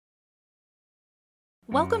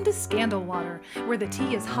Welcome to Scandal Water, where the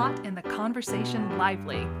tea is hot and the conversation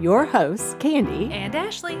lively. Your hosts, Candy And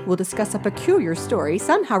Ashley, will discuss a peculiar story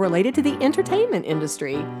somehow related to the entertainment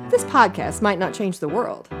industry. This podcast might not change the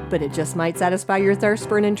world, but it just might satisfy your thirst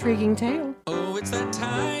for an intriguing tale. Oh, it's that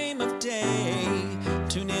time of day.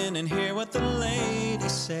 Tune in and hear what the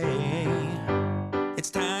ladies say. It's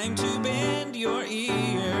time to bend your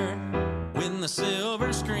ear when the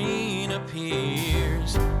silver screen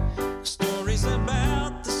appears. Stories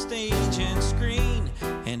about the stage and screen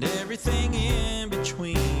and everything in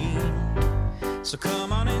between. So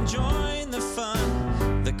come on and join the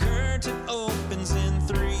fun. The curtain opens in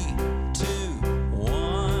 3, 2,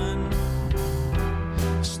 1.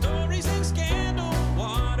 Stories in Scandal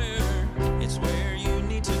Water, it's where you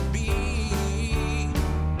need to be.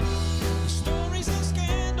 Stories in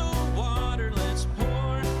Scandal Water, let's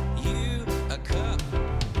pour you a cup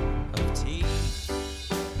of tea.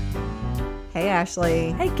 Hey,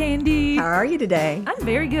 Ashley. hey Candy. How are you today? I'm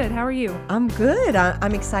very good. How are you? I'm good.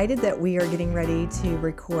 I'm excited that we are getting ready to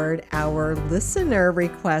record our listener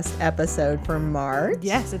request episode for March.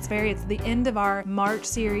 Yes, it's the end of our March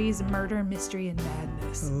series, Murder, Mystery, and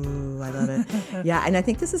Madness. Ooh, I love it. Yeah, and I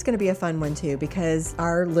think this is going to be a fun one too, because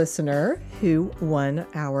our listener who won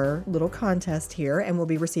our little contest here and will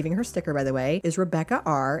be receiving her sticker, by the way, is Rebecca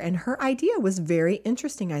R. And her idea was very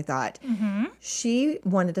interesting, I thought. Mm-hmm. She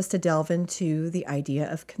wanted us to delve into the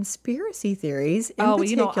idea of conspiracy theories in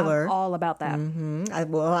particular. I'm all about that. I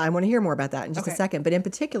want to hear more about that in just a Okay. second. But in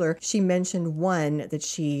particular, she mentioned one that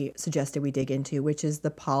she suggested we dig into, which is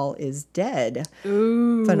the Paul is dead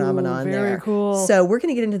phenomenon very there. cool. So we're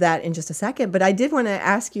going to get into that in just a second. But I did want to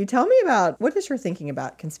ask you, tell me about, what is your thinking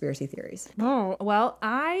about conspiracy theories? Oh, well,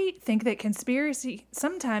 I think that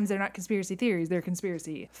sometimes they're not conspiracy theories, they're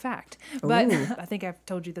conspiracy fact. But Ooh. I think I've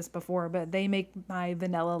told you this before, but they make my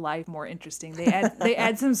vanilla life more interesting. They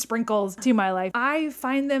add some sprinkles to my life. I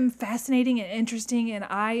find them fascinating and interesting, and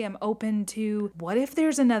I am open to what if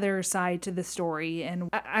there's another side to the story. And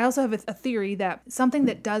I also have a theory that something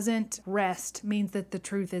that doesn't rest means that the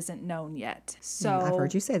truth isn't known yet. So I've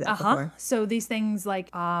heard you say that before. So these things like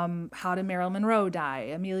how did Marilyn Monroe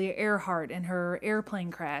die, Amelia Earhart and her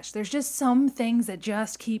airplane crash. There's just some things that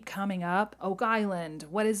just keep coming up. Oak Island,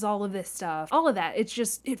 what is all of this stuff? All of that.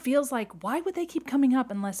 It feels like, why would they keep coming up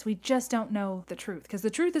unless we just don't know the truth? Because the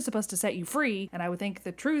truth is supposed to set you free, and I would think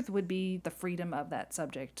the truth would be the freedom of that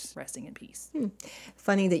subject resting in peace.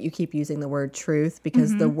 Funny that you keep using the word truth,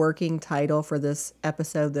 because the working title for this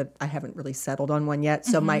episode, that I haven't really settled on one yet.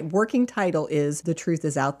 So my working title is The Truth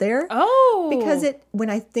Is Out There. Oh! Because when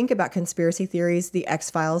I think about conspiracy theories, the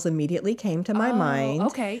X-Files immediately came to my mind.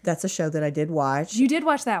 Okay. That's a show that I did watch. You did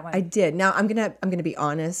watch that one. I did. Now I'm gonna be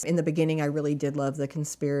honest. In the beginning, I really did love the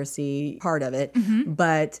conspiracy part of it,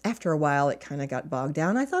 but after a while, it kind of got bogged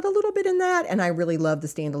down. I thought a little bit in that, and I really love the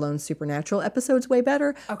standalone Supernatural episodes way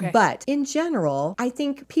better. Okay. But in general, I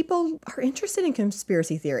think people are interested in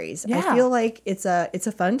conspiracy theories. Yeah. I feel like it's a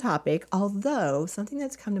fun topic. Although something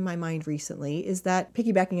that's come to my mind recently is that,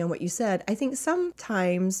 piggybacking on what you said, I think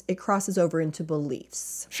sometimes it crosses over into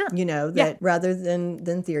beliefs. Sure. You know, that rather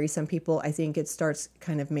than theory, some people, I think it starts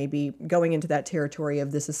kind of maybe going into that territory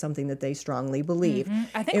of this is something that they strongly believe.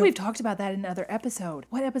 I think we've talked about that in another episode.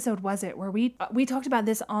 What episode was it where we talked about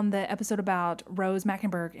this on the episode about Rose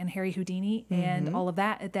Mackenberg and Harry Houdini and all of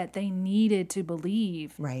that they needed to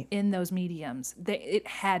believe Right. in those mediums. It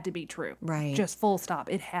had to be true. Right. Just full stop.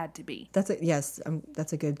 It had to be. That's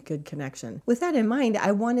a good connection. With that in mind,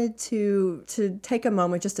 I wanted to take a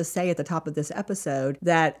moment just to say at the top of this episode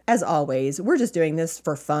that, as always, we're just doing this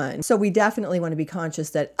for fun. So we definitely want to be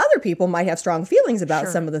conscious that other people might have strong feelings about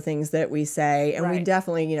Sure. some of the things that we say, and we Right.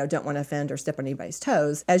 definitely, don't want to offend or step on anybody's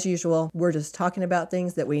toes. As usual, we're just talking about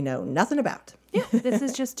things that we know nothing about. Yeah. This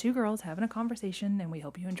is just two girls having a conversation, and we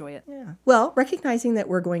hope you enjoy it. Yeah. Well, recognizing that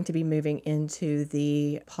we're going to be moving into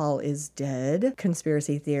the Paul is dead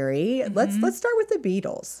conspiracy theory, let's start with the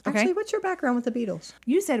Beatles. Okay. Actually, what's your background with the Beatles?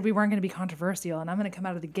 You said we weren't going to be controversial, and I'm going to come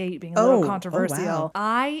out of the gate being a Oh, little oh, controversial. wow.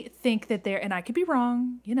 I think that and I could be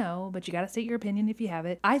wrong, but you got to state your opinion if you have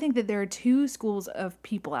it. I think that there are two schools of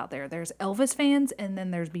people out there. There's Elvis fans, and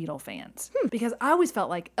then there's Beatle fans. Because I always felt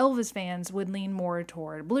like Elvis fans would lean more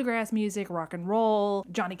toward bluegrass music, rock and and roll,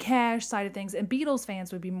 Johnny Cash side of things, and Beatles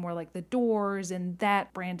fans would be more like the Doors and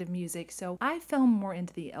that brand of music. So I fell more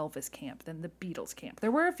into the Elvis camp than the Beatles camp.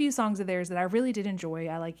 There were a few songs of theirs that I really did enjoy.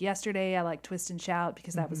 I like Yesterday, I like Twist and Shout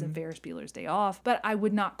because that was in Ferris Bueller's Day Off, but I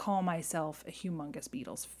would not call myself a humongous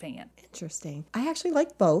Beatles fan. Interesting. I actually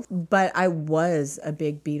like both, but I was a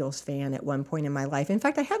big Beatles fan at one point in my life. In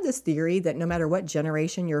fact, I have this theory that no matter what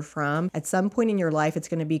generation you're from, at some point in your life, it's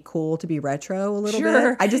going to be cool to be retro a little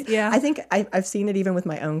Sure. bit. Yeah. I think I've seen it even with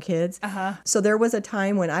my own kids. So there was a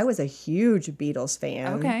time when I was a huge Beatles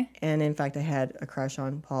fan. Okay. And in fact, I had a crush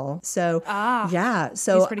on Paul. So yeah.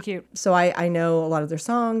 So He's pretty cute. So I know a lot of their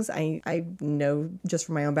songs. I know just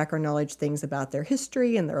from my own background knowledge things about their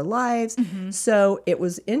history and their lives. So it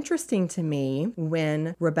was interesting to me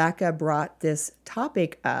when Rebecca brought this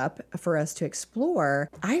topic up for us to explore.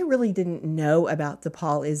 I really didn't know about the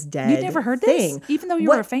Paul is dead You'd never heard thing. this? Even though you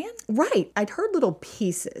were a fan? Right. I'd heard little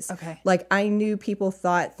pieces. Okay. Like I knew people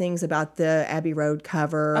thought things about the Abbey Road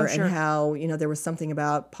cover sure. and how, there was something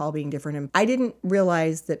about Paul being different. And I didn't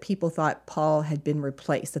realize that people thought Paul had been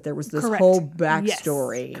replaced, that there was this Correct. whole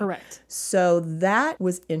backstory. Yes, correct. So that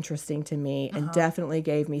was interesting to me and definitely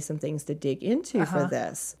gave me some things to dig into for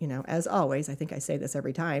this. As always, I think I say this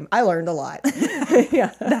every time, I learned a lot.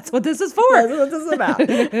 Yeah. That's what this is for. That's what this is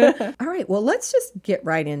about. All right. Well, let's just get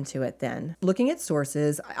right into it then. Looking at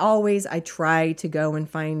sources, I try to go and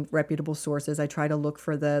find reputable sources. I try to look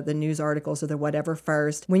for the news articles or the whatever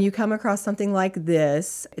first. When you come across something like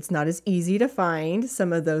this, it's not as easy to find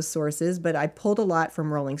some of those sources, but I pulled a lot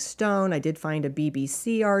from Rolling Stone. I did find a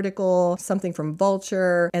BBC article, something from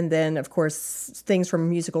Vulture, and then, of course, things from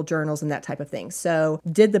musical journals and that type of thing. So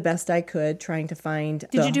did the best I could trying to find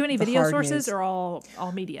Did you do any the video hard sources news. or all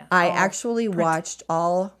media? I All actually print? watched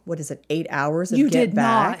all, 8 hours of You Get did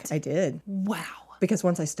Back. not. I did. Wow. Because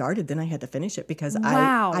once I started, then I had to finish it because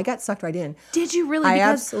Wow. I got sucked right in. Did you really? I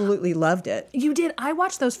Because absolutely loved it. you did. I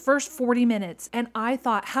watched those first 40 minutes and I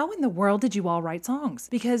thought, how in the world did you all write songs?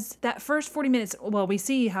 Because that first 40 minutes, well, we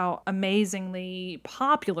see how amazingly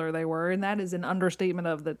popular they were, and that is an understatement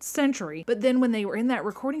of the century. But then when they were in that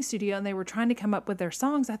recording studio and they were trying to come up with their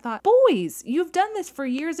songs, I thought, boys, you've done this for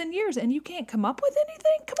years and years and you can't come up with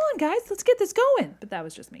anything? Come on, guys, let's get this going. But that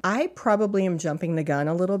was just me. I probably am jumping the gun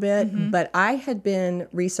a little bit, but I had been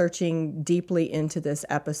researching deeply into this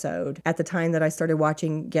episode at the time that I started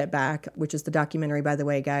watching Get Back, which is the documentary, by the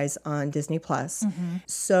way, guys, on Disney Plus.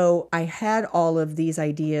 So I had all of these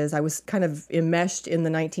ideas. I was kind of enmeshed in the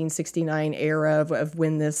 1969 era of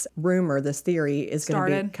when this rumor, this theory is going to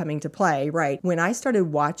be Started. coming to play. Right. When I started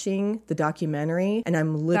watching the documentary and I'm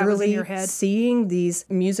That was in literally your head? seeing these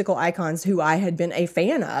musical icons who I had been a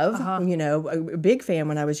fan of, a big fan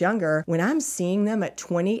when I was younger, when I'm seeing them at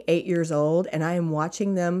 28 years old and I am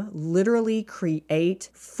watching them literally create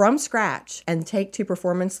from scratch and take to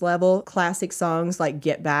performance level classic songs like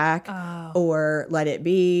Get Back or Let It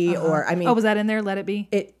Be, or I mean, Oh, was that in there? Let it be?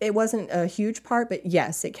 it wasn't a huge part, but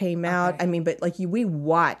yes, it came out. Okay. I mean, but we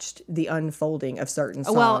watched the unfolding of certain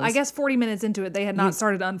songs. Well, I guess 40 minutes into it, they had not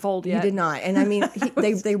started to unfold yet. You did not. And I mean,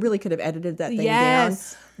 they really could have edited that thing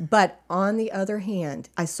Yes. down. But on the other hand,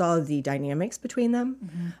 I saw the dynamics between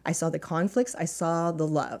them. I saw the conflicts. I saw the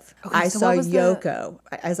love. Okay, I so saw what was Yoko.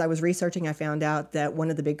 As I was researching, I found out that one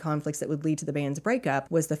of the big conflicts that would lead to the band's breakup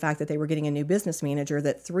was the fact that they were getting a new business manager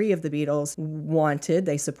that 3 of the Beatles wanted.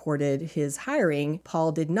 They supported his hiring.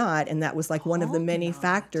 Paul did not. And that was like one of the many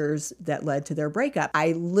factors that led to their breakup.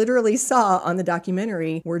 I literally saw on the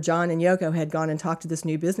documentary where John and Yoko had gone and talked to this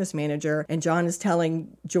new business manager. And John is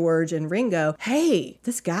telling George and Ringo, hey,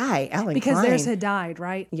 this guy, Alan Because Klein. theirs had died,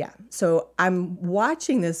 right? Yeah. So I'm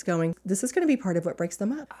watching this going, this is going to be part of what breaks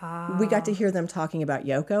them up. We got to hear them talking about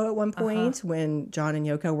Yoko at one point when John and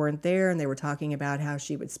Yoko weren't there and they were talking about how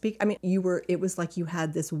she would speak. I mean, it was like you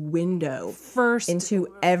had this window First, into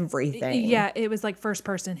everything. yeah, it was like first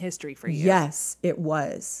person history for you. Yes, it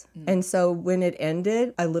was. And so when it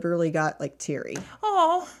ended, I literally got like teary.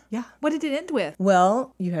 Oh, Yeah. what did it end with?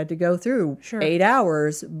 Well, you had to go through Sure. 8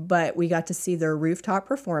 hours, but we got to see their rooftop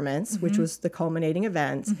performance, which was the culminating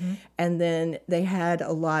event. And then they had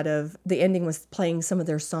a lot of, the ending was playing some of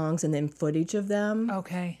their songs and then footage of them.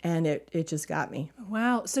 Okay. And it just got me.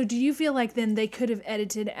 Wow. So do you feel like then they could have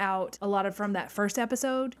edited out a lot of from that first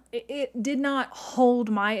episode? It did not hold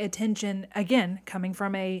my attention, again, coming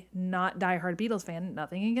from a not diehard Beatles fan.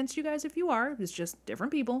 Nothing against you guys if you are. It's just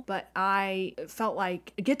different people. But I felt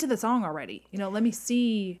like, get to the song already. Let me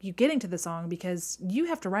see you getting to the song because you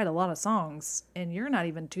have to write a lot of songs and you're not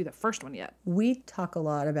even to the first one yet. We talk a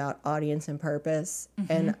lot about audience and purpose,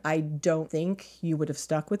 and I don't think you would have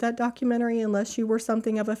stuck with that documentary unless you were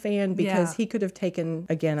something of a fan, because Yeah. he could have taken taken,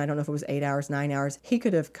 again, I don't know if it was 8 hours, 9 hours. He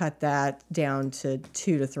could have cut that down to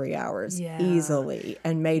 2 to 3 hours easily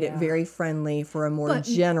and made it very friendly for a more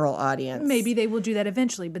general audience. Maybe they will do that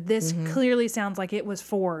eventually, but this clearly sounds like it was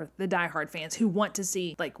for the diehard fans who want to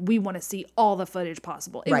see, like, we want to see all the footage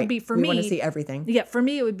possible. It would be for me. We want to see everything. Yeah, for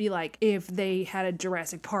me, it would be like if they had a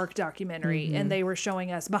Jurassic Park documentary and they were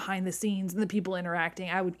showing us behind the scenes and the people interacting.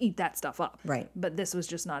 I would eat that stuff up. Right. But this was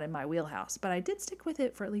just not in my wheelhouse. But I did stick with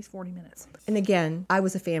it for at least 40 minutes. And again, I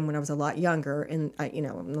was a fan when I was a lot younger. And,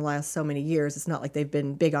 in the last so many years, it's not like they've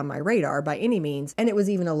been big on my radar by any means. And it was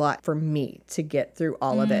even a lot for me to get through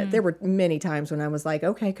all of it. There were many times when I was like,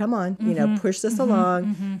 okay, come on, push this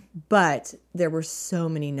along. But there were so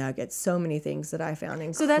many nuggets, so many things that I found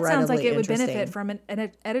incredibly So that sounds like it would interesting. benefit from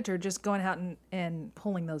an editor just going out and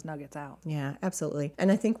pulling those nuggets out. Yeah, absolutely.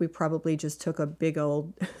 And I think we probably just took a big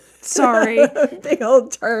old Sorry. big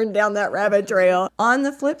old turn down that rabbit trail. On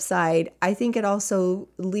the flip side, I think it also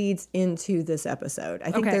leads into this episode.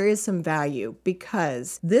 I think there is some value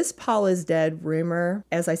because this Paul is dead rumor,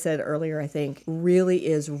 as I said earlier, I think really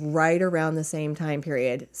is right around the same time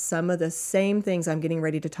period. Some of the same things I'm getting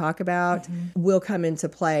ready to talk about will come into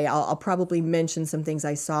play. I'll probably mention some things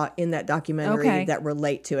I saw in that documentary that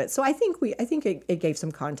relate to it. So I think it gave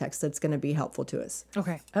some context that's going to be helpful to us.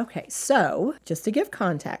 Okay, so just to give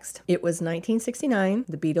context, it was 1969.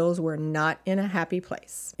 The Beatles were not in a happy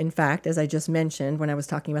place. In fact, as I just mentioned when I was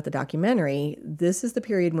talking about the documentary, this is the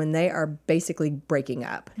period when they are basically breaking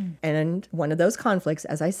up. And one of those conflicts,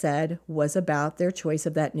 as I said, was about their choice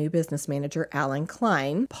of that new business manager, Alan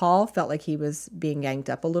Klein. Paul felt like he was being yanked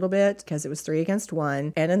up a little bit because it was 3 against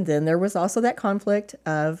 1. And then there was also that conflict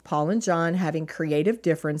of Paul and John having creative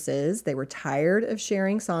differences. They were tired of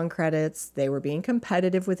sharing song credits. They were being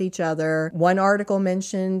competitive with each other. One article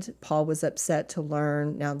mentioned Paul was upset to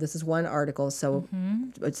learn, now this is one article, so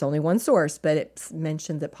it's only one source, but it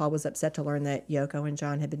mentioned that Paul was upset to learn that Yoko and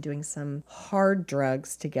John had been doing some hard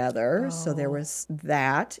drugs together. So there was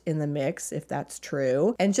that in the mix, if that's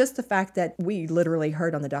true. And just the fact that we literally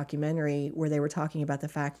heard on the documentary where they were talking about the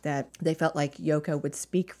fact that they felt like Yoko would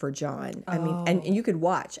speak for John. I mean, and you could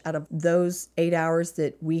watch out of those 8 hours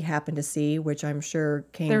that we happened to see, which I'm sure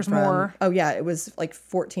came from... more. Oh yeah, it was like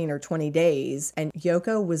 14 or 20 days. And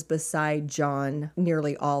Yoko was beside John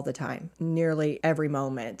nearly all the time, nearly every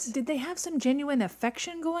moment. Did they have some genuine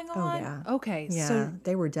affection going on? Oh, yeah. Okay. Yeah, So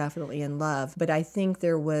they were definitely in love. But I think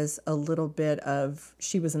there was a little bit of,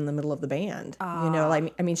 she was in the middle of the band.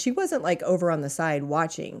 I mean, she wasn't like over on the side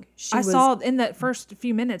watching. I saw in that first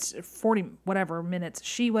few minutes, 40 whatever minutes,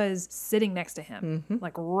 she was sitting next to him,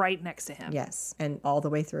 like right next to him. Yes, and all the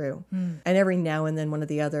way through. And every now and then one of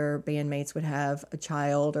the other bandmates would have a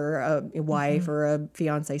child or a wife or a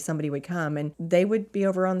fiance, somebody would come and they would be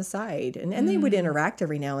over on the side and they would interact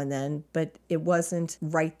every now and then, but it wasn't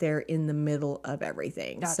right there in the middle of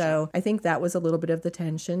everything. Gotcha. So I think that was a little bit of the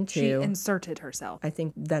tension too. She inserted herself. I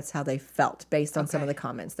think that's how they felt based on some of the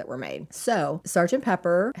comments that were made. So Sgt.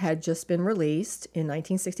 Pepper had just been released in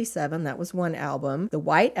 1967. That was one album. The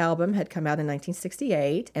White Album had come out in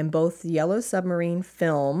 1968, and both the Yellow Submarine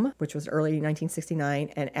film, which was early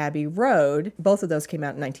 1969, and Abbey Road, both of those came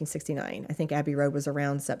out in 1969. I think Abbey Road was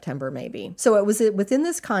around September maybe. So it was within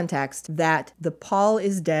this context that the Paul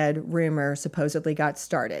is dead rumor supposedly got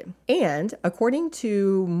started. And according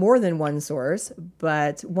to more than one source,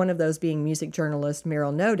 but one of those being music journalist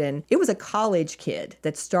Meryl Noden, it was a college kid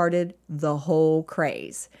that started the whole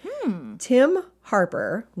craze. Tim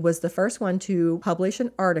Harper was the first one to publish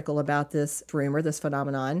an article about this rumor, this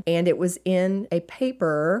phenomenon, and it was in a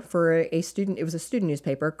paper for a student, it was a student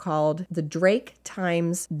newspaper called the Drake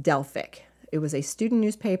Times Delphic. It was a student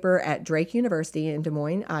newspaper at Drake University in Des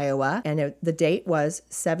Moines, Iowa, and the date was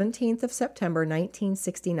 17th of September,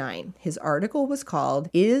 1969. His article was called,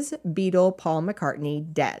 "Is Beatle Paul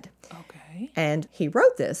McCartney Dead?" Okay. And he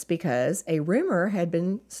wrote this because a rumor had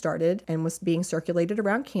been started and was being circulated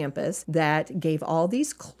around campus that gave all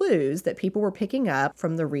these clues that people were picking up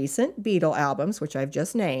from the recent Beatle albums, which I've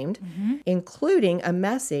just named, including a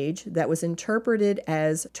message that was interpreted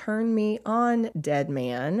as "Turn Me On, Dead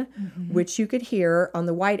Man," which you could hear on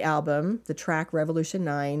the White Album, the track Revolution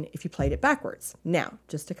 9, if you played it backwards. Now,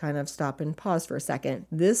 just to kind of stop and pause for a second,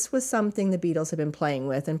 this was something the Beatles had been playing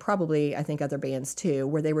with, and probably, I think, other bands too,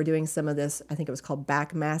 where they were doing some of this this, I think it was called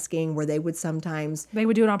backmasking, where they would sometimes, They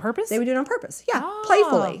would do it on purpose? they would do it on purpose. Yeah, Oh,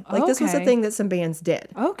 playfully. Like this was a okay. thing that some bands did.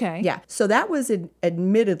 Okay. Yeah. So that was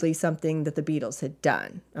admittedly something that the Beatles had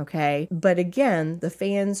done. Okay. But again, the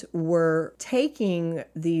fans were taking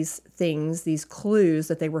these things, these clues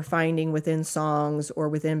that they were finding within songs or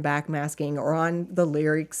within backmasking or on the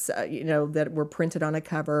lyrics, that were printed on a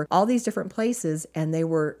cover, all these different places, and they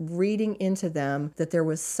were reading into them that there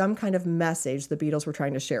was some kind of message the Beatles were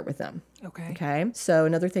trying to share with them. Okay. Okay. So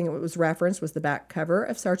another thing that was referenced was the back cover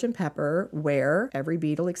of Sgt. Pepper, where every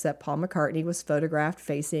Beatle except Paul McCartney was photographed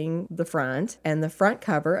facing the front, and the front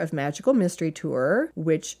cover of Magical Mystery Tour,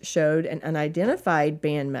 which showed an unidentified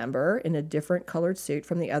band member in a different colored suit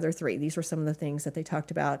from the other three. These were some of the things that they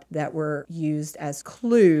talked about that were used as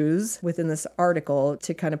clues within this article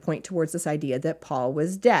to kind of point towards this idea that Paul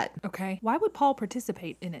was dead. Okay. Why would Paul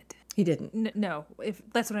participate in it? He didn't. No, if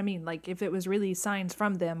that's what I mean. Like, if it was really signs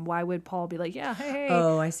from them, why would Paul be like, yeah, hey?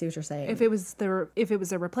 Oh, I see what you're saying. If it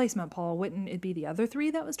was a replacement Paul, wouldn't it be the other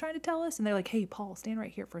three that was trying to tell us? And they're like, hey, Paul, stand right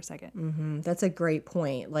here for a second. That's a great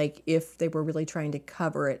point. Like, if they were really trying to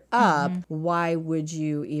cover it up, why would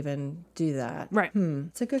you even do that? Right.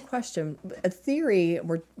 It's a good question. A theory,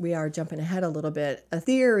 we are jumping ahead a little bit, a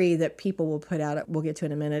theory that people will put out, we'll get to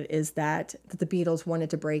in a minute, is that the Beatles wanted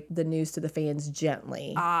to break the news to the fans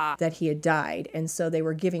gently. That he had died. And so they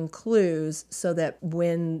were giving clues so that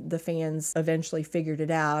when the fans eventually figured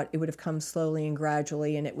it out, it would have come slowly and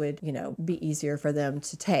gradually, and it would, be easier for them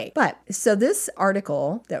to take. But so this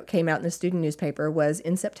article that came out in the student newspaper was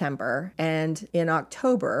in September, and in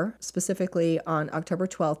October, specifically on October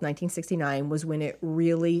 12th, 1969, was when it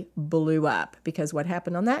really blew up, because what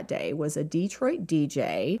happened on that day was a Detroit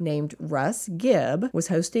DJ named Russ Gibb was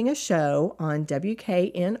hosting a show on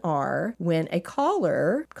WKNR when a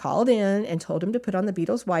caller called in and told him to put on the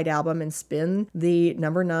Beatles' White Album and spin the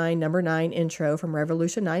number 9 intro from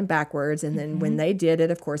Revolution 9 backwards. And then when they did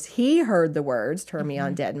it, of course, he heard the words, "Turn Me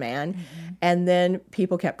On, Dead Man." And then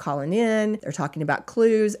people kept calling in. They're talking about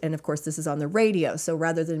clues. And of course, this is on the radio. So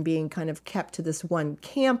rather than being kind of kept to this one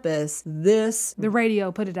campus, The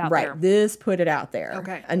radio put it out there. Right. This put it out there.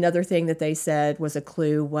 Okay. Another thing that they said was a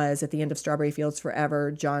clue was at the end of Strawberry Fields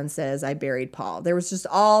Forever, John says, "I buried Paul." There was just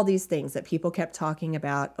all these things that people kept talking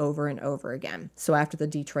about over and over again. So after the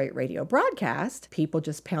Detroit radio broadcast, people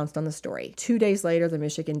just pounced on the story. 2 days later, the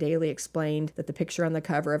Michigan Daily explained that the picture on the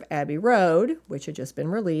cover of Abbey Road, which had just been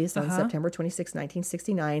released on September 26,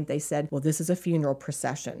 1969, they said, well, this is a funeral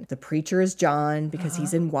procession. The preacher is John because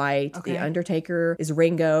he's in white. Okay. The undertaker is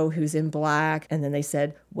Ringo, who's in black. And then they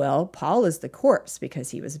said, well, Paul is the corpse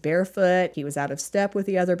because he was barefoot. He was out of step with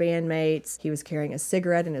the other bandmates. He was carrying a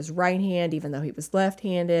cigarette in his right hand, even though he was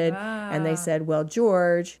left-handed. And they said, well,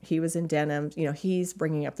 George, he was in denim. He's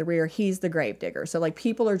bringing up the rear. He's the gravedigger. So like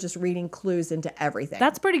people are just reading clues into everything.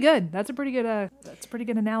 That's pretty good. That's a pretty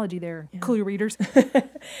good analogy there, clue readers.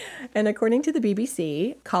 And according to the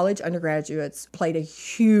BBC, college undergraduates played a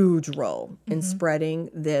huge role in spreading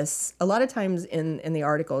this. A lot of times in the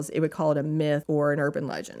articles, it would call it a myth or an urban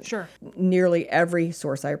legend. Sure. Nearly every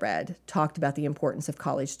source I read talked about the importance of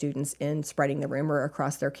college students in spreading the rumor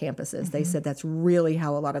across their campuses. They said that's really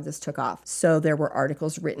how a lot of this took off. So there were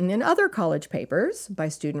articles written in other college papers by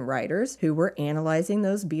student writers who were analyzing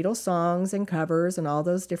those Beatles songs and covers and all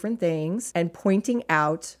those different things and pointing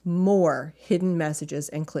out more hidden messages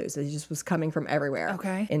and clues. It just was coming from everywhere.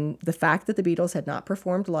 Okay. And the fact that the Beatles had not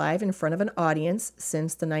performed live in front of an audience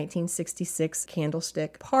since the 1966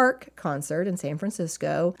 Candlestick Park concert in San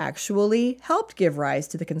Francisco actually helped give rise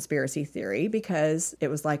to the conspiracy theory, because it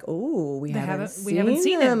was like, oh, we haven't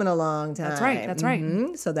seen them in a long time. That's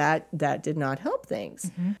right. So that did not help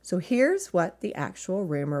things. So here's what the actual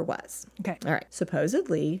rumor was. Okay. All right.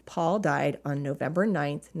 Supposedly, Paul died on November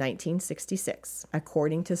 9th, 1966.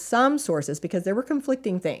 According to some sources, because there were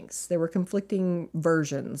conflicting things. There were conflicting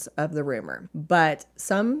versions of the rumor. But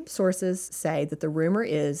some sources say that the rumor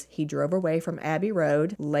is he drove away from Abbey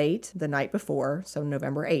Road late the night before, so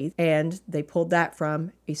November 8th, and they pulled that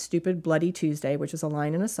from A Stupid Bloody Tuesday, which is a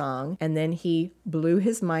line in a song, and then he blew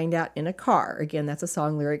his mind out in a car. Again, that's a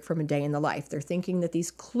song lyric from A Day in the Life. They're thinking that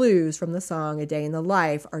these clues from the song A Day in the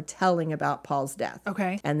Life are telling about Paul's death.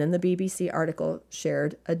 Okay. And then the BBC article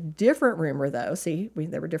shared a different rumor, though. See,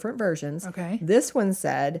 there were different versions. Okay. This one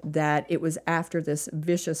said that it was after this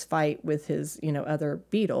vicious fight with his, other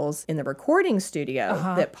Beatles in the recording studio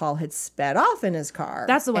that Paul had sped off in his car.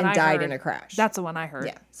 That's the one and I died heard. in a crash. That's the one I heard.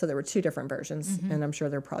 Yeah. So there were two different versions, and I'm sure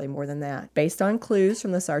there are probably more than that. Based on clues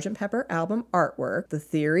from the Sgt. Pepper album artwork, the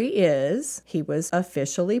theory is he was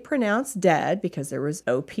officially pronounced dead because there was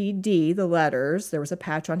OPD, the letters. There was a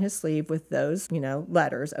patch on his sleeve with those,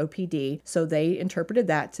 letters, OPD. So they interpreted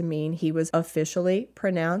that to mean he was officially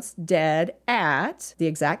pronounced dead at the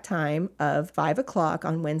exact time of 5 o'clock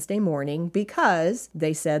on Wednesday morning, because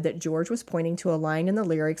they said that George was pointing to a line in the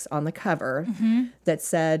lyrics on the cover that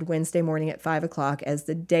said Wednesday morning at 5 o'clock as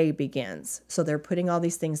the day begins. So they're putting all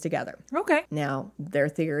these things together. Okay. Now, their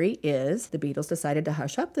theory is the Beatles decided to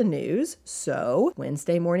hush up the news, so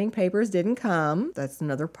Wednesday morning papers didn't come. That's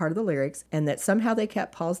another part of the lyrics. And that somehow they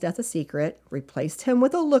kept Paul's death a secret, replaced him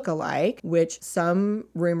with a look-alike, which some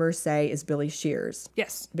rumors say is Billy Shears.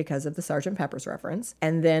 Yes. Because of the Sgt. Pepper's reference.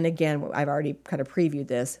 And then again, I've already kind of previewed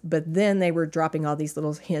this, but then they were dropping all these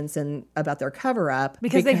little hints about their cover-up.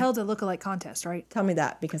 Because they held a lookalike contest, right? Tell me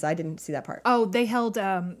that, because I didn't see that part. Oh, they held,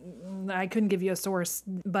 I couldn't give you a source,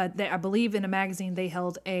 but I believe in a magazine they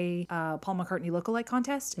held a Paul McCartney lookalike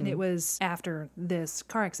contest, and it was after this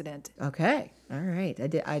car accident. Okay. All right.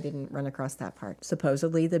 I didn't run across that part.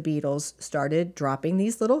 Supposedly the Beatles started dropping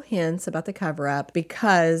these little hints about the cover-up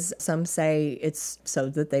because some say it's so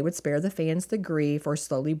that they would spare the fans the grief or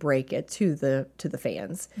slowly break it to the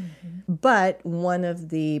fans. Mm-hmm. But one of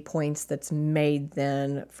the points that's made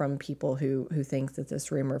then from people who think that this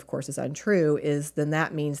rumor, of course, is untrue is then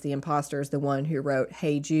that means the imposter is the one who wrote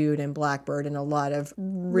Hey Jude and Blackbird and a lot of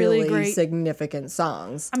really significant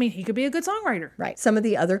songs. I mean, he could be a good songwriter. Right. Some of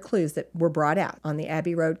the other clues that were brought out on the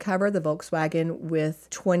Abbey Road cover, the Volkswagen with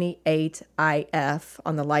 28IF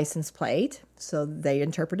on the license plate. So they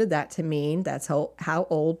interpreted that to mean that's how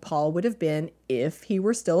old Paul would have been if he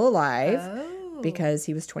were still alive. Oh. Because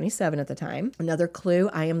he was 27 at the time. Another clue,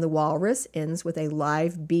 I Am the Walrus, ends with a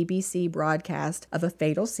live BBC broadcast of a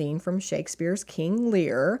fatal scene from Shakespeare's King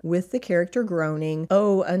Lear with the character groaning,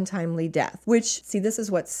 "Oh, untimely death." Which, see, this is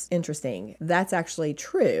what's interesting. That's actually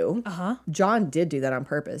true. Uh-huh. John did do that on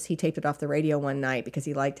purpose. He taped it off the radio one night because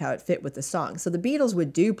he liked how it fit with the song. So the Beatles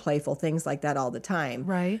would do playful things like that all the time.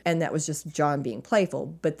 Right. And that was just John being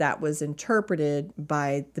playful. But that was interpreted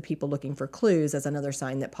by the people looking for clues as another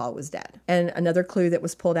sign that Paul was dead. And another clue that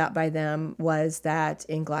was pulled out by them was that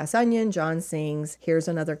in Glass Onion, John sings, "Here's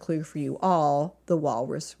another clue for you all, the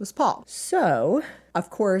walrus was Paul." So, of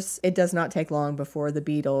course, it does not take long before the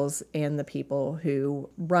Beatles and the people who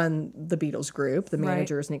run the Beatles group, the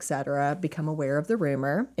managers and et cetera, become aware of the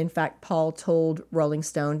rumor. In fact, Paul told Rolling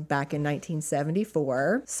Stone back in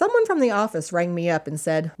 1974, "Someone from the office rang me up and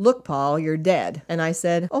said, 'Look, Paul, you're dead.' And I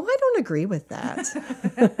said, 'Oh, I don't agree with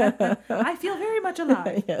that.'" I feel very much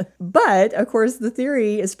alive. Yeah. But, of course, the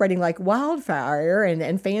theory is spreading like wildfire,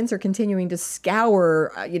 and fans are continuing to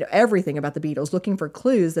scour everything about the Beatles, looking for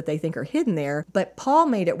clues that they think are hidden there. But Paul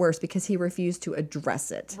made it worse because he refused to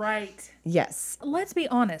address it. Right. Yes. Let's be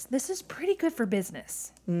honest. This is pretty good for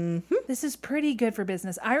business. Mm-hmm. This is pretty good for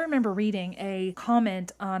business. I remember reading a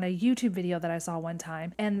comment on a YouTube video that I saw one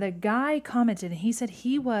time, and the guy commented, and he said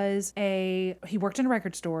he worked in a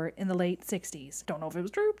record store in the late 60s. Don't know if it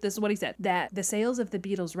was true. This is what he said, that the sales of the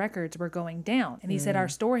Beatles records were going down. And he said our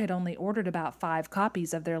store had only ordered about 5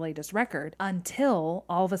 copies of their latest record until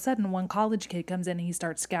all of a sudden one college kid comes in and he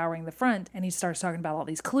starts scouring the front and he starts talking about all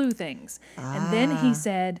these clue things. And then he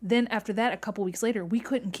said, then after that, a couple weeks later, we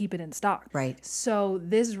couldn't keep it in stock. Right. So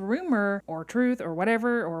this rumor or truth or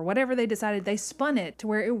whatever they decided, they spun it to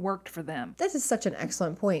where it worked for them. That is such an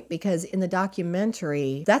excellent point, because in the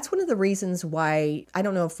documentary, that's one of the reasons why, I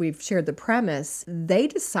don't know if we've shared the premise, they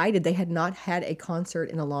decided they had not had a concert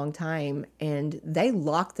in a long time, and they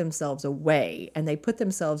locked themselves away, and they put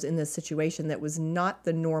themselves in this situation that was not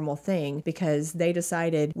the normal thing, because they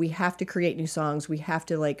decided we have to create new songs, we have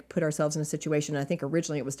to put ourselves in a situation. I think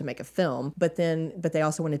originally it was to make a film, but they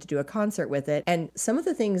also wanted to do a concert with it. And some of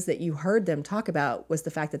the things that you heard them talk about was the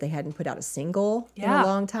fact that they hadn't put out a single in a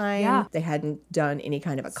long time. Yeah. They hadn't done any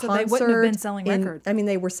kind of a concert. So they wouldn't have been selling records. I mean,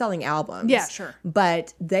 they were selling albums. Yeah, sure.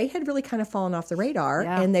 But they had really kind of fallen off the radar.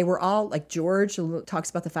 Yeah. And they were all, like George talks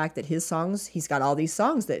about the fact that his songs, he's got all these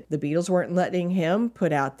songs that the Beatles weren't letting him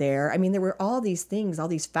put out there. I mean, there were all these things, all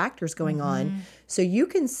these factors going on. So you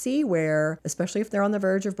can see where, especially if they're on the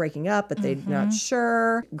verge of breaking up, but they're not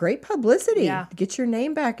sure, great publicity. Yeah. Get your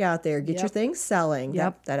name back out there. Get your things selling.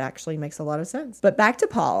 Yep. That actually makes a lot of sense. But back to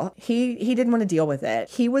Paul. He didn't want to deal with it.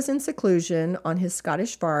 He was in seclusion on his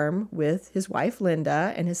Scottish farm with his wife,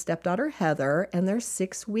 Linda, and his stepdaughter, Heather, and their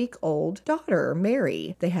 6-week-old daughter,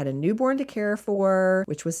 Mary. They had a newborn to care for,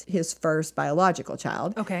 which was his first biological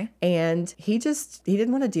child. Okay. And he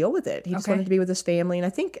didn't want to deal with it. He just wanted to be with his family. And I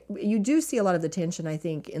think you do see a lot of the attention, I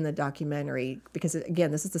think, in the documentary, because again,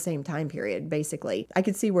 this is the same time period, basically. I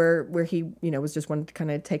could see where he, was just wanting to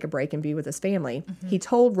kind of take a break and be with his family. He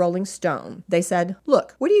told Rolling Stone, they said,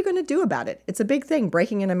 "Look, what are you going to do about it? It's a big thing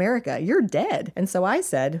breaking in America. You're dead." And so I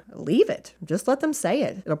said, "Leave it. Just let them say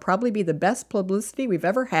it. It'll probably be the best publicity we've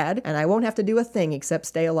ever had, and I won't have to do a thing except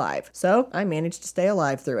stay alive." So I managed to stay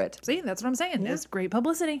alive through it. See, that's what I'm saying. It's great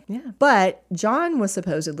publicity. Yeah. But John was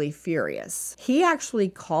supposedly furious. He actually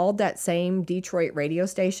called that same Detroit radio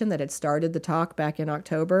station that had started the talk back in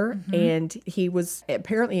October, and he was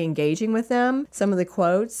apparently engaging with them. Some of the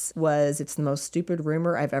quotes was, "It's the most stupid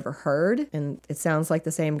rumor I've ever heard." And it sounds like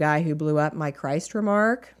the same guy who blew up my Christ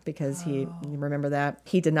remark, because you remember that?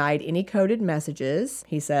 He denied any coded messages.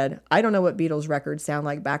 He said, "I don't know what Beatles records sound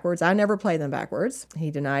like backwards. I never play them backwards."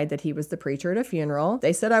 He denied that he was the preacher at a funeral.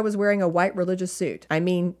 "They said I was wearing a white religious suit. I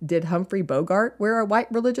mean, did Humphrey Bogart wear a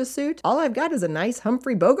white religious suit? All I've got is a nice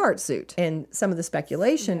Humphrey Bogart suit." And some of the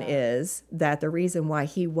speculation is that the reason why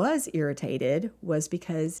he was irritated was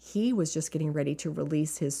because he was just getting ready to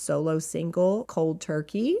release his solo single, Cold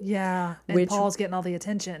Turkey. Yeah. And Paul's getting all the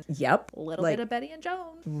attention. Yep. A little bit of Betty and Joan.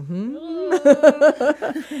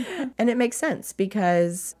 And it makes sense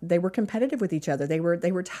because they were competitive with each other. They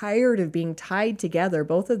were tired of being tied together.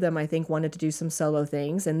 Both of them, I think, wanted to do some solo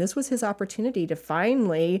things. And this was his opportunity to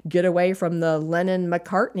finally get away from the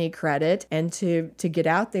Lennon-McCartney credit and to get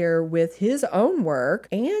out there with his own work.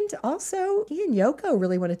 And also, he and Yoko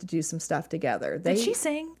really wanted to do some stuff together. Did she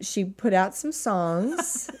sing? She put out some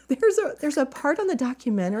songs. There's a part on the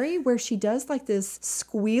documentary where she does like this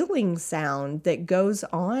squealing sound that goes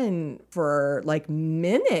on for like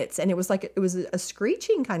minutes, and it was a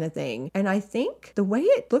screeching kind of thing. And I think the way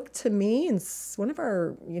it looked to me, and one of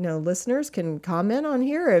our listeners can comment on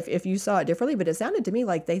here if you saw it differently, but it sounded to me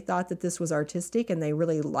like they thought that this was artistic and they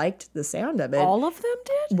really liked the sound of it. All of them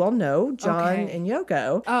did? Well, no, John and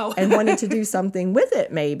Yoko. Oh. And wanted to do something with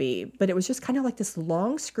it maybe, but it was just kind of like this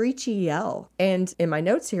long screechy yell. And in my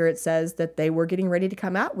notes here it says that they were getting ready to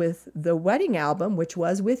come out with the wedding album, which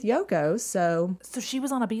was with Yoko. So she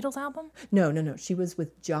was on a Beatles album? No. She was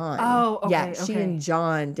with John. Oh, okay. Yeah, she and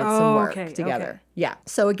John did some work together. Okay. Yeah.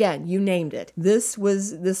 So again, you named it. This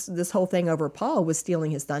whole thing over Paul was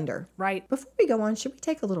stealing his thunder. Right. Before we go on, should we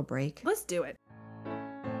take a little break? Let's do it.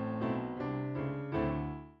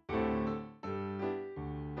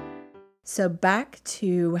 So back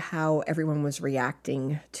to how everyone was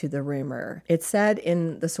reacting to the rumor. It said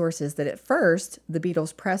in the sources that at first, the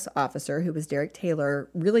Beatles press officer, who was Derek Taylor,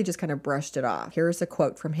 really just kind of brushed it off. Here's a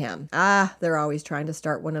quote from him. "They're always trying to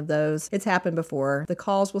start one of those. It's happened before. The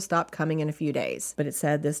calls will stop coming in a few days." But it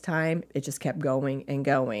said this time, it just kept going and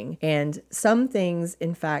going. And some things,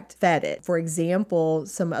 in fact, fed it. For example,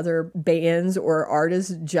 some other bands or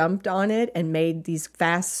artists jumped on it and made these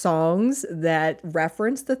fast songs that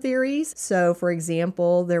referenced the theories. So, for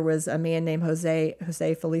example, there was a man named Jose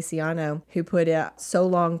Feliciano who put out "So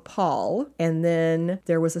Long, Paul," and then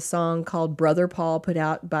there was a song called "Brother Paul" put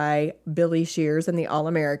out by Billy Shears and the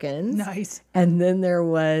All-Americans. Nice. And then there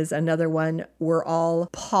was another one, "We're All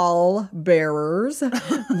Paul Bearers"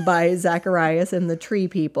 by Zacharias and the Tree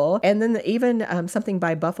People. And then even something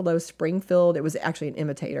by Buffalo Springfield, it was actually an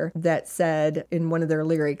imitator, that said in one of their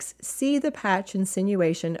lyrics, "See the patch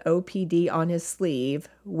insinuation OPD on his sleeve,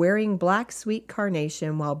 wearing black sweet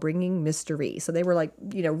carnation while bringing mystery." So they were like,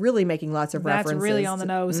 really making lots of references. That's really on the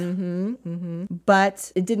nose.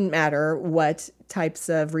 But it didn't matter what types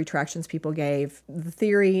of retractions people gave. The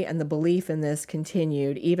theory and the belief in this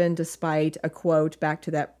continued, even despite a quote back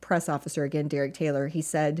to that press officer again, Derek Taylor. He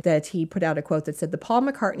said that he put out a quote that said, "The Paul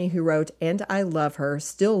McCartney who wrote 'And I Love Her'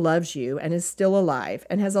 still loves you and is still alive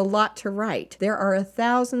and has a lot to write. There are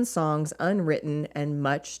 1,000 songs unwritten and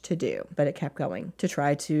much to do." But it kept going. To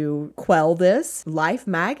try to quell this, Life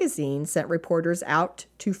magazine sent reporters out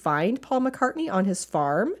to find Paul McCartney on his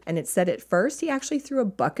farm. And it said at first he actually threw a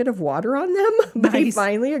bucket of water on them, but he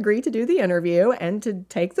finally agreed to do the interview and to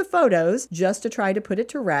take the photos just to try to put it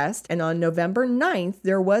to rest. And on November 9th,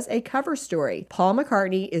 there was a cover story. "Paul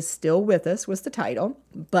McCartney is still with us" was the title.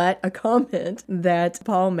 But a comment that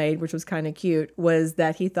Paul made, which was kind of cute, was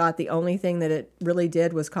that he thought the only thing that it really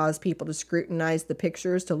did was cause people to scrutinize the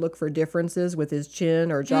pictures to look for differences with his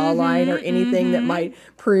chin or jawline or anything that might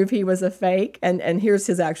prove he was a fake. And here's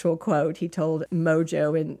his actual quote. He told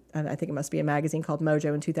Mojo, and I think it must be a magazine called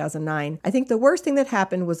Mojo in 2009, "I think the worst worst thing that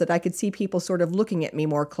happened was that I could see people sort of looking at me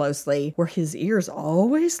more closely. Were his ears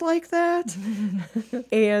always like that?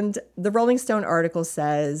 And the Rolling Stone article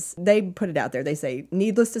says, they put it out there. They say,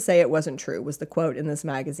 needless to say, it wasn't true, was the quote in this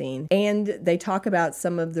magazine. And they talk about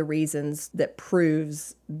some of the reasons that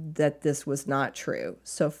proves that this was not true.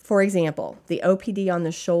 So, for example, the OPD on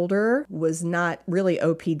the shoulder was not really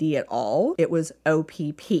OPD at all. It was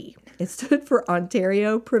OPP. It stood for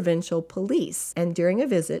Ontario Provincial Police. And during a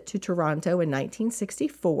visit to Toronto in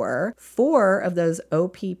 1964, 4 of those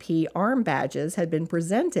OPP arm badges had been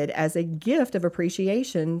presented as a gift of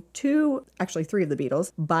appreciation to, actually 3 of the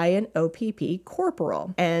Beatles, by an OPP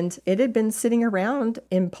corporal. And it had been sitting around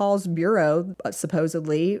in Paul's bureau,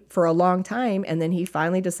 supposedly, for a long time, and then he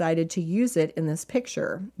finally decided to use it in this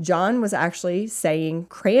picture. John was actually saying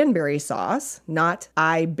cranberry sauce, not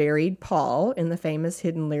I buried Paul, in the famous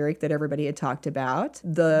hidden lyric that everybody had talked about.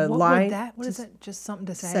 The line... What is it? Just something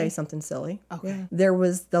to say? Say something silly. Okay. Yeah. There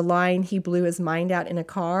was the line, he blew his mind out in a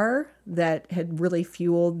car, that had really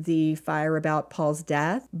fueled the fire about Paul's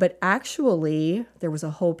death. But actually, there was a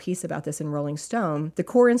whole piece about this in Rolling Stone. The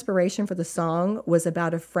core inspiration for the song was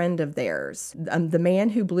about a friend of theirs. The man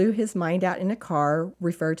who blew his mind out in a car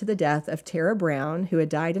referred to the death of Tara Brown, who had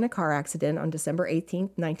died in a car accident on December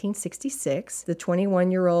 18th, 1966. The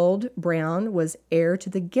 21-year-old Brown was heir to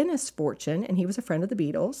the Guinness fortune, and he was a friend of the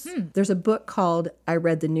Beatles. There's a book called I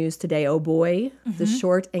Read the News Today, Oh Boy, The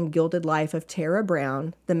Short and Gilded Life of Tara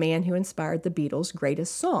Brown, the man who inspired the Beatles'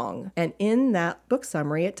 greatest song. And in that book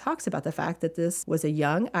summary, it talks about the fact that this was a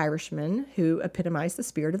young Irishman who epitomized the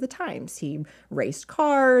spirit of the times. He raced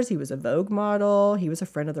cars, he was a Vogue model, he was a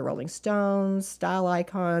friend of the Rolling Stones, style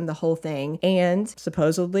icon, the whole thing. And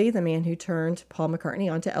supposedly the man who turned Paul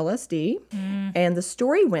McCartney onto LSD. And the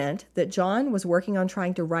story went that John was working on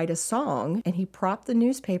trying to write a song, and he propped the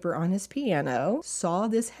newspaper on his piano, saw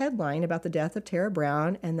this headline about the death of Tara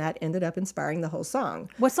Brown, and that ended up inspiring the whole song.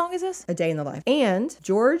 What song is this? A Day in the Life. And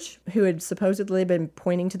George, who had supposedly been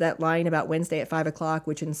pointing to that line about Wednesday at 5 o'clock,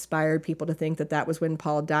 which inspired people to think that that was when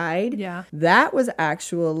Paul died. Yeah. That was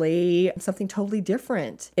actually something totally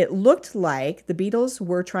different. It looked like the Beatles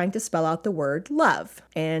were trying to spell out the word love.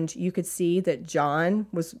 And you could see that John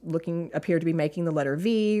appeared to be making the letter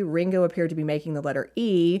V. Ringo appeared to be making the letter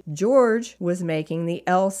E. George was making the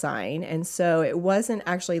L sign. And so it wasn't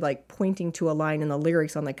actually like pointing to a line in the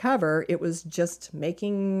lyrics on the cover. It was just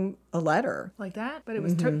making a letter. Like that? But it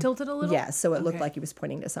was tilted a little? Yeah, so it looked like he was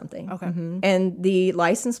pointing to something. Okay. And the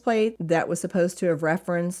license plate that was supposed to have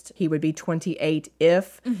referenced he would be 28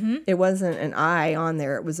 if, it wasn't an I on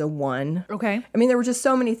there, it was a 1. Okay. I mean, there were just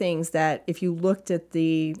so many things that if you looked at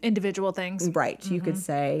the Individual things. right, you could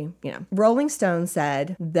say, Rolling Stone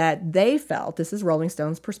said that they felt, this is Rolling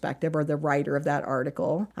Stone's perspective, or the writer of that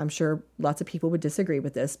article. I'm sure lots of people would disagree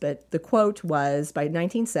with this, but the quote was, by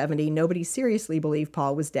 1970, nobody seriously believed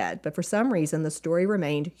Paul was dead, but for some reason, the story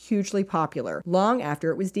remained hugely popular long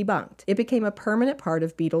after it was debunked. It became a permanent part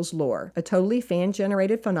of Beatles lore, a totally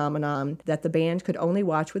fan-generated phenomenon that the band could only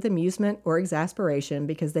watch with amusement or exasperation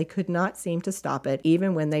because they could not seem to stop it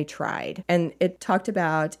even when they tried. And it talked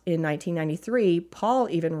about in 1993, Paul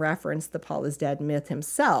even referenced the Paul is dead myth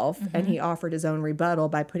himself, and he offered his own rebuttal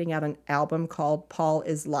by putting out an album called Paul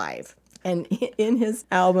is Live. And in his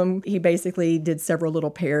album, he basically did several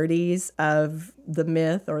little parodies of the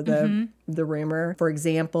myth or the rumor. For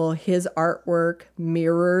example, his artwork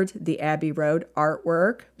mirrored the Abbey Road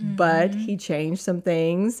artwork, but he changed some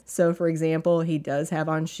things. So, for example, he does have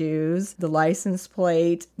on shoes. The license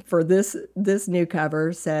plate for this new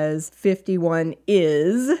cover says 51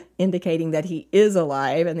 is, indicating that he is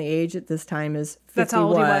alive, and the age at this time is 51. That's how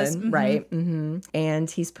old he was. Right. And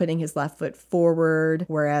he's putting his left foot forward,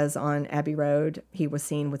 whereas on Abbey Road, he was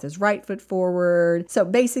seen with his right foot forward. So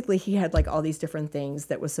basically, he had like all these different things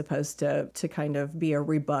that was supposed to kind of be a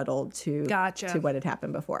rebuttal to what had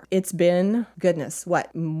happened before. It's been, goodness,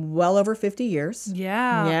 well over 50 years.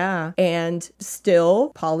 Yeah. Yeah. And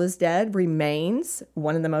still, Paul is Dead remains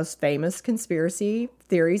one of the most famous conspiracy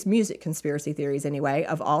theories, music conspiracy theories anyway,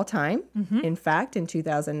 of all time. In fact, in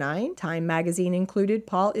 2009, Time magazine included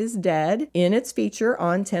Paul is Dead in its feature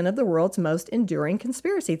on 10 of the world's most enduring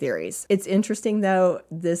conspiracy theories. It's interesting, though,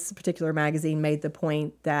 this particular magazine made the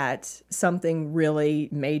point that something really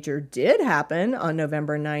major did happen on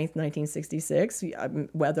November 9th, 1966.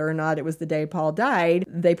 Whether or not it was the day Paul died,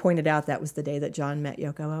 they pointed out that was the day that John met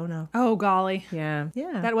Yoko Ono. Oh, golly. Yeah.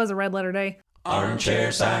 That was a red letter day.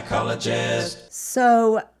 Armchair psychologist.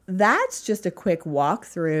 So that's just a quick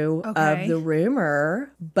walkthrough Okay. of the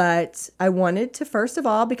rumor. But I wanted to, first of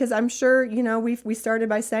all, because I'm sure, we started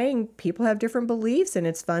by saying people have different beliefs and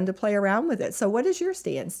it's fun to play around with it. So what is your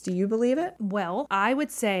stance? Do you believe it? Well, I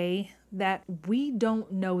would say that we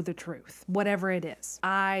don't know the truth, whatever it is.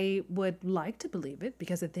 I would like to believe it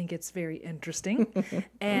because I think it's very interesting.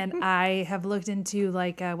 And I have looked into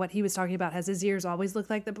what he was talking about. Has his ears always looked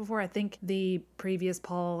like that before? I think the previous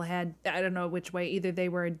Paul had, I don't know which way, either they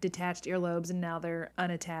were detached earlobes and now they're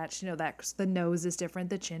unattached. That the nose is different,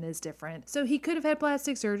 the chin is different. So he could have had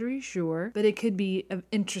plastic surgery, sure, but it could be an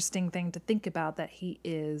interesting thing to think about that he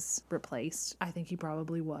is replaced. I think he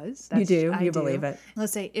probably was. You do? You believe it?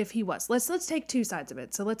 Let's say if he was. Let's take two sides of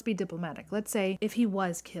it. So let's be diplomatic. Let's say if he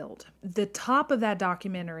was killed. The top of that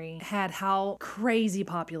documentary had how crazy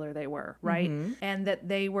popular they were, right? And that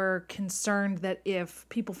they were concerned that if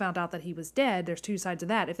people found out that he was dead, there's two sides of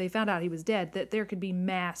that. If they found out he was dead, that there could be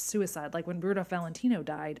mass suicide. Like when Bruno Valentino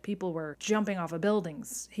died, people were jumping off of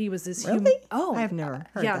buildings. He was this Really? Oh, I've never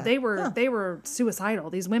heard yeah, that. they were suicidal.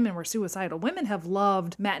 These women were suicidal. Women have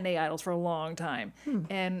loved matinee idols for a long time.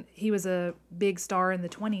 And he was a big star in the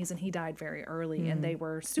 20s and he died very early and they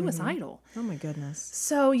were suicidal. Oh my goodness.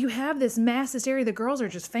 So you have this mass hysteria. The girls are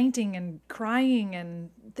just fainting and crying and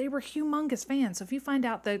they were humongous fans. So if you find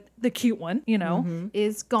out that the cute one,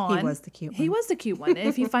 is gone. He was the cute He one. was the cute one. And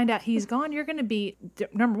if you find out he's gone, you're going to be,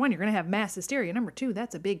 number one, you're going to have mass hysteria. Number two,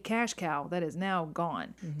 that's a big cash cow that is now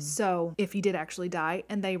gone. So if he did actually die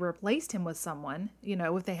and they replaced him with someone,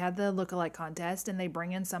 if they had the lookalike contest and they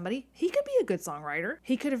bring in somebody, he could be a good songwriter.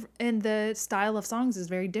 He could have, and the style of songs is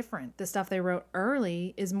very different. The stuff they wrote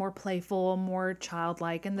early is more playful, more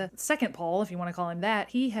childlike. And the second Paul, if you want to call him that,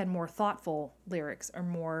 he had more thoughtful lyrics or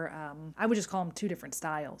more, I would just call them two different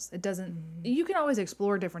styles. It doesn't, you can always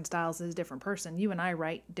explore different styles as a different person. You and I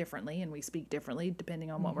write differently and we speak differently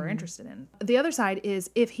depending on what we're interested in. The other side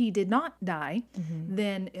is if he did not die,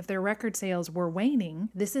 then if their record sales were waning,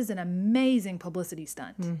 this is an amazing publicity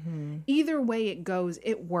stunt. Either way it goes,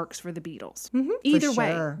 it works for the Beatles. Either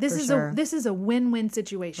way, sure, this for is sure. this is a win-win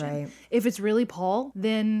situation. Right. If it's really Paul,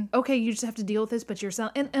 then okay, you just have to deal with this, but you're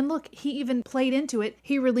selling. And look, he even played into it.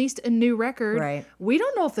 He released a new record. Right. We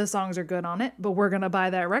don't know if the songs are good on it, but we're going to buy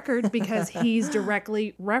that record because he's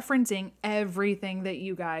directly referencing everything that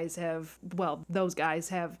you guys have, well, those guys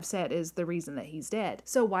have said is the reason that he's dead.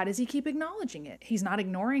 So why does he keep acknowledging it? He's not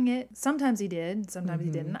ignoring it. Sometimes he did, sometimes he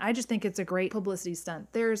didn't. I just think it's a great publicity stunt.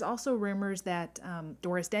 There's also rumors that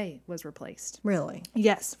Doris Day was replaced. Really?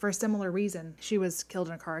 Yes, for a similar reason. She was killed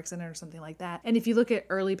in a car accident or something like that. And if you look at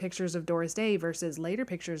early pictures of Doris Day versus later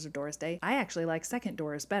pictures of Doris Day, I actually like second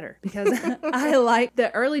Doris better because I like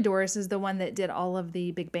the early Doris is the one that did all of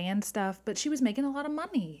the big band stuff, but she was making a lot of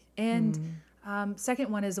money. And second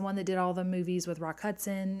one is the one that did all the movies with Rock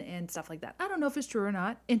Hudson and stuff like that. I don't know if it's true or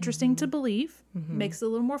not. Interesting to believe. Makes it a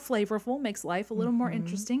little more flavorful, makes life a little more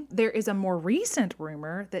interesting. There is a more recent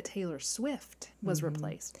rumor that Taylor Swift was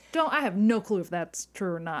replaced. I have no clue if that's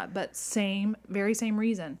true or not, but very same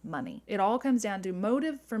reason, money. It all comes down to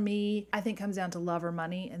motive for me. I think comes down to love or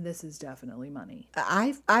money, and this is definitely money.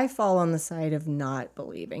 I fall on the side of not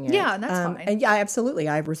believing it. Yeah, and that's fine. And yeah, absolutely.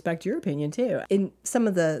 I respect your opinion too. In some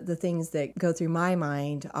of the things that go through my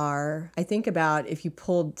mind are, I think about if you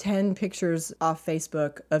pulled 10 pictures off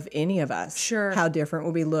Facebook of any of us, Sure. how different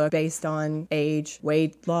would we look based on age,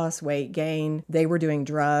 weight loss, weight gain. They were doing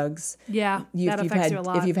drugs. Yeah, that affects you a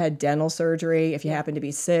lot. If you've had dental surgery, if you happen to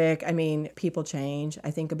be sick, I mean, people change.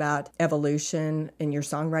 I think about evolution in your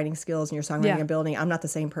songwriting skills and your songwriting ability. I'm not the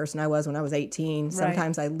same person I was when I was 18.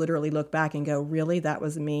 Sometimes I literally look back and go, really, that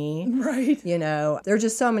was me? Right. There are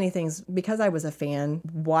just so many things. Because I was a fan,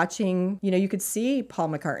 watching, you could see Paul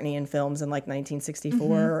McCartney in films in like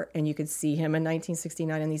 1964, and you could see him in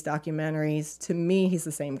 1969 in these documentaries. To me, he's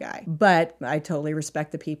the same guy. But I totally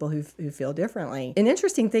respect the people who feel differently. An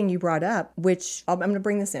interesting thing you brought up, which I'm going to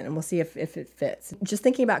bring this in and we'll see if it fits. Just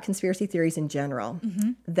thinking about conspiracy theories in general,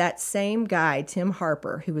 that same guy, Tim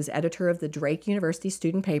Harper, who was editor of the Drake University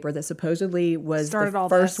student paper that supposedly was Started the all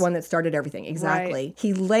first this. one that started everything. Exactly. Right.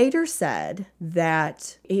 He later said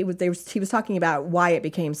that he was talking about why it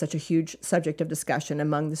became such a huge subject of discussion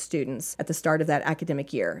among the students at the start of that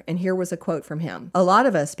academic year. And here was a quote from him. "A lot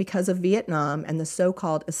of us, because of Vietnam and the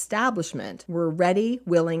so-called establishment, were ready,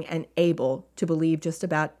 willing, and able to believe just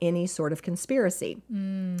about any sort of conspiracy."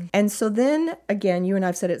 And so then, again, you and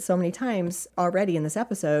I've said it so many times already in this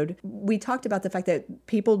episode, we talked about the fact that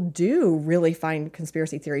people do really find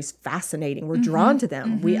conspiracy theories fascinating. We're drawn to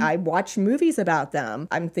them. I watch movies about them.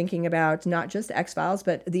 I'm thinking about not just X-Files,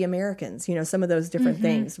 but The Americans, some of those different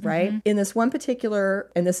things, right? In this one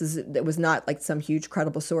particular, and it was not like some huge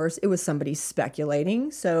credible source, it was somebody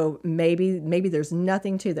speculating. So maybe there's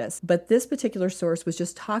nothing to this. But this particular source was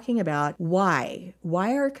just talking about why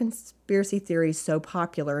are conspiracy theories so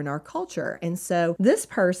popular in our culture. And so this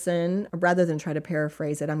person, rather than try to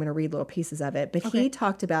paraphrase it, I'm going to read little pieces of it, but he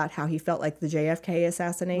talked about how he felt like the JFK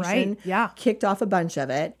assassination kicked off a bunch of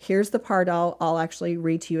it. Here's the part I'll actually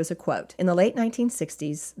read to you as a quote. In the late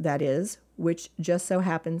 1960s, that is, which just so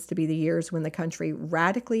happens to be the years when the country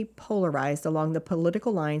radically polarized along the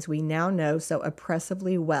political lines we now know so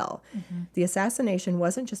oppressively well. The assassination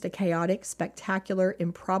wasn't just a chaotic, spectacular,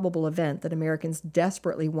 improbable event that Americans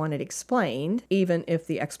desperately wanted explained, even if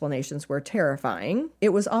the explanations were terrifying. It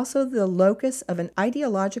was also the locus of an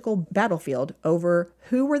ideological battlefield over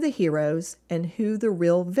who were the heroes and who the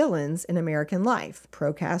real villains in American life.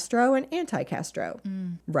 Pro-Castro and anti-Castro.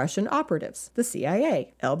 Russian operatives, the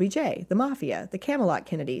CIA, LBJ, the Mafia, the Camelot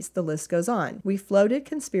Kennedys, the list goes on. We floated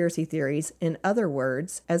conspiracy theories, in other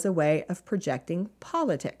words, as a way of projecting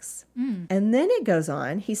politics. And then it goes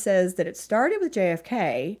on. He says that it started with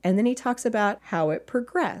JFK, and then he talks about how it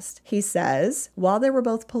progressed. He says, while there were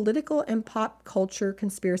both political and pop culture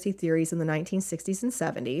conspiracy theories in the 1960s and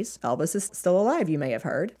 70s, Elvis is still alive, you may have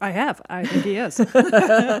heard. I have. I think he is.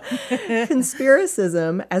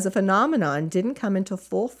 Conspiracism as a phenomenon didn't come into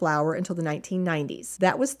full flower until the 1990s.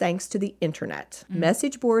 That was thanks to the internet.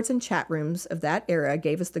 Message boards and chat rooms of that era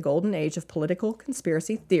gave us the golden age of political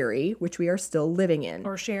conspiracy theory, which we are still living in.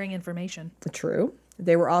 Or sharing information. True.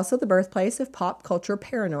 They were also the birthplace of pop culture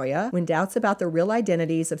paranoia, when doubts about the real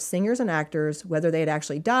identities of singers and actors, whether they had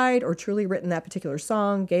actually died or truly written that particular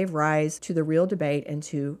song, gave rise to the real debate and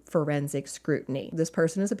to forensic scrutiny. This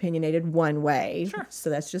person is opinionated one way, so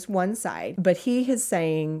that's just one side. But he is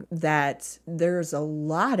saying that there's a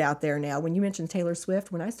lot out there now. When you mentioned Taylor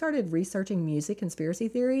Swift, when I started researching music conspiracy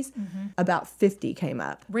theories, about 50 came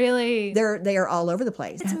up. Really? They are all over the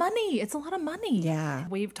place. It's money. It's a lot of money. Yeah.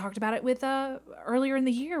 We've talked about it with earlier in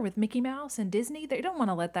the year with Mickey Mouse and Disney. They don't want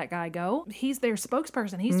to let that guy go. He's their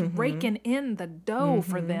spokesperson. He's raking in the dough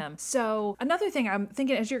for them. So another thing I'm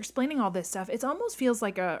thinking as you're explaining all this stuff, it almost feels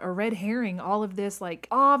like a red herring, all of this like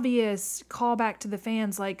obvious callback to the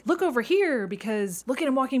fans, like, look over here because look at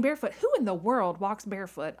him walking barefoot. Who in the world walks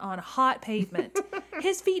barefoot on hot pavement?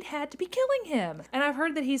 His feet had to be killing him. And I've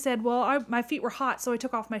heard that he said, well, my feet were hot, so I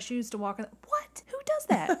took off my shoes to walk in. What? Who does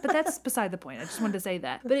that? But that's beside the point. I just wanted to say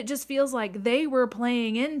that. But it just feels like they were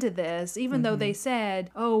playing into this, even though they said,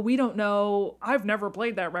 oh, we don't know. I've never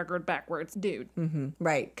played that record backwards. Dude.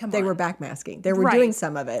 Right. Come they on. were backmasking. They were doing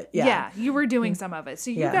some of it. Yeah. You were doing some of it. So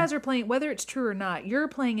you Yeah. guys are playing, whether it's true or not, you're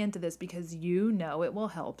playing into this because you know it will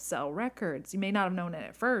help sell records. You may not have known it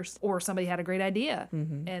at first, or somebody had a great idea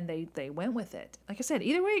and they went with it. Like I said,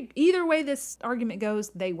 either way this argument goes,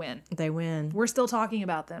 they win. They win. We're still talking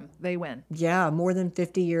about them. They win. Yeah, more than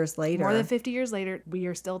 50 years later. More than 50 years later, we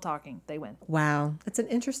are still talking. They win. Wow. That's an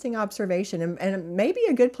interesting observation and maybe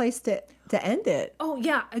a good place to end it. Oh,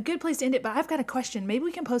 yeah, a good place to end it. But I've got a question. Maybe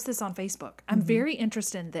we can post this on Facebook. I'm very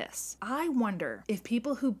interested in this. I wonder if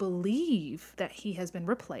people who believe that he has been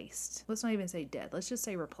replaced, let's not even say dead, let's just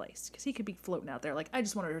say replaced, because he could be floating out there like, I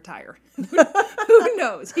just want to retire. Who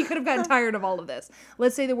knows? He could have gotten tired of all of this.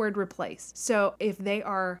 Let's say the word replaced. So if they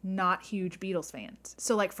are not huge Beatles fans.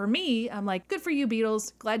 So like for me, I'm like, good for you,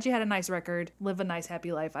 Beatles. Glad you had a nice record. Live a nice,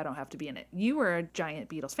 happy life. I don't have to be in it. You were a giant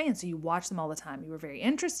Beatles fan, so you watched them all the time. You were very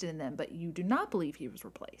interested in them, but you do not believe he was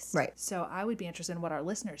replaced. Right. So I would be interested in what our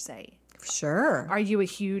listeners say. Sure. Are you a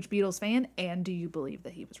huge Beatles fan, and do you believe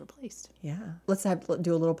that he was replaced? Yeah. Let's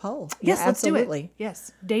do a little poll. Yes, yeah, let's absolutely. do it.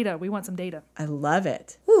 Yes. Data. We want some data. I love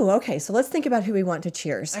it. Ooh, okay. So let's think about who we want to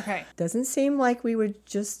cheers. Okay. Doesn't seem like we would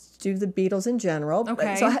just do the Beatles in general.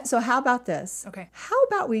 Okay. So how about this? Okay. How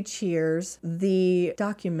about we cheers the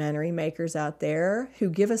documentary makers out there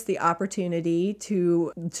who give us the opportunity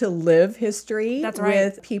to live history That's right.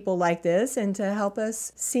 with people like this and to help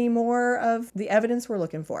us see more of the evidence we're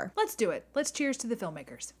looking for. Let's do it. Let's cheers to the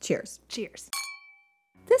filmmakers. Cheers. Cheers.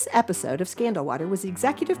 This episode of Scandal Water was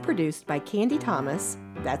executive produced by Candy Thomas,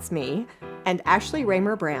 that's me, and Ashley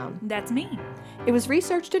Raymer Brown. That's me. It was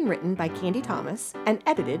researched and written by Candy Thomas and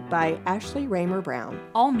edited by Ashley Raymer Brown.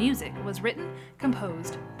 All music was written,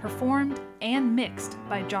 composed, performed, and mixed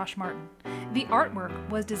by Josh Martin. The artwork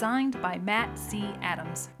was designed by Matt C.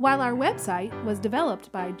 Adams, while our website was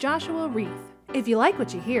developed by Joshua Reith. If you like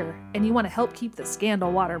what you hear and you want to help keep the Scandal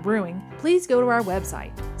Water brewing, please go to our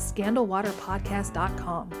website,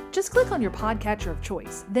 scandalwaterpodcast.com. Just click on your podcatcher of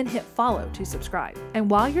choice, then hit follow to subscribe. And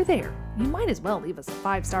while you're there, you might as well leave us a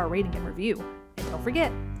 5-star rating and review. And don't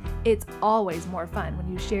forget, it's always more fun when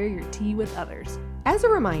you share your tea with others. As a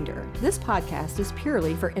reminder, this podcast is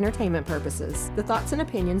purely for entertainment purposes. The thoughts and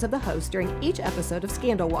opinions of the host during each episode of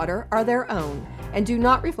Scandal Water are their own and do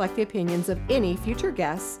not reflect the opinions of any future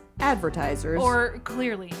guests, advertisers, Or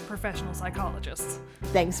clearly professional psychologists.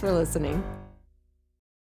 Thanks for listening.